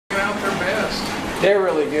They're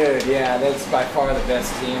really good, yeah. That's by far the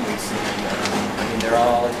best team we've seen. I mean, they're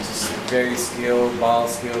all just very skilled, ball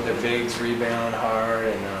skilled. They're bigs, rebound hard,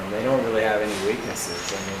 and they don't really have any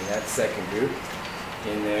weaknesses. I mean, that second group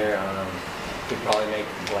in there could probably make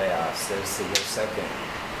the playoffs. They're second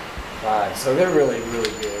five, so they're really,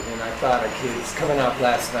 really good. And I thought our kids coming off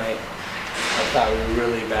last night, I thought we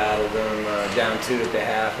really battled them down 2 at the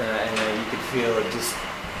half, and you could feel it just.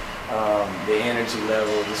 The energy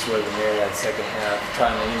level just wasn't there that second half.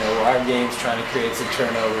 Trying to, our game's trying to create some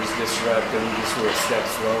turnovers, disrupt, and we just were a step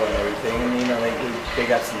slow and everything. And they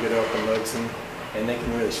got some good open looks, and they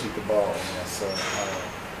can really shoot the ball. So.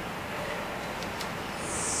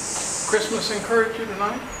 Christmas encouraged you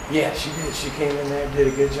tonight? Yeah, she did. She came in there, did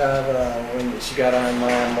a good job when she got on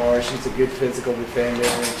more. She's a good physical defender,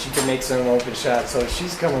 and she can make some open shots. So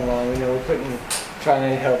she's coming along. We're trying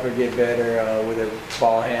to help her get better with her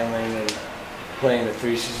ball handling and playing the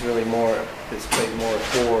three. She's really has played more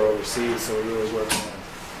 4 overseas, so we're really working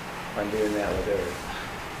on doing that with her.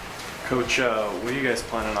 Coach, what are you guys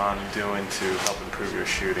planning on doing to help improve your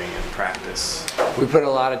shooting in practice? We put a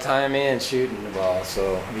lot of time in shooting the ball,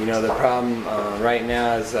 so the problem right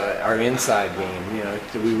now is our inside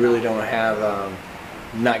game. We really don't have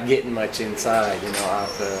not getting much inside,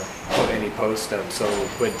 off any post up. So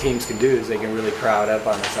what teams can do is they can really crowd up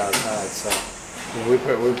on us outside. So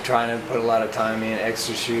we're trying to put a lot of time in,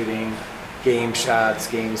 extra shooting, game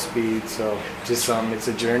shots, game speed. So just it's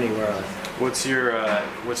a journey we're on. What's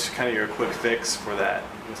kind of your quick fix for that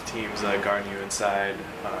with teams guarding you inside?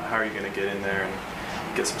 How are you going to get in there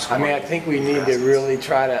and get some scoring? I think we need to really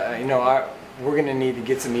try to, we're going to need to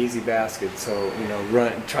get some easy baskets. So,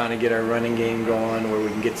 trying to get our running game going where we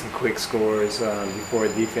can get some quick scores before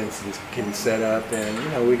defense can set up.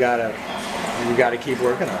 And, we got to keep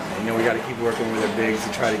working on it. We got to keep working with our bigs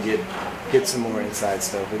to try to get some more inside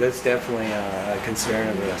stuff. But that's definitely a concern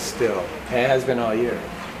of us still. And it has been all year.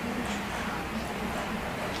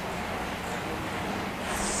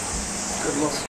 Good luck.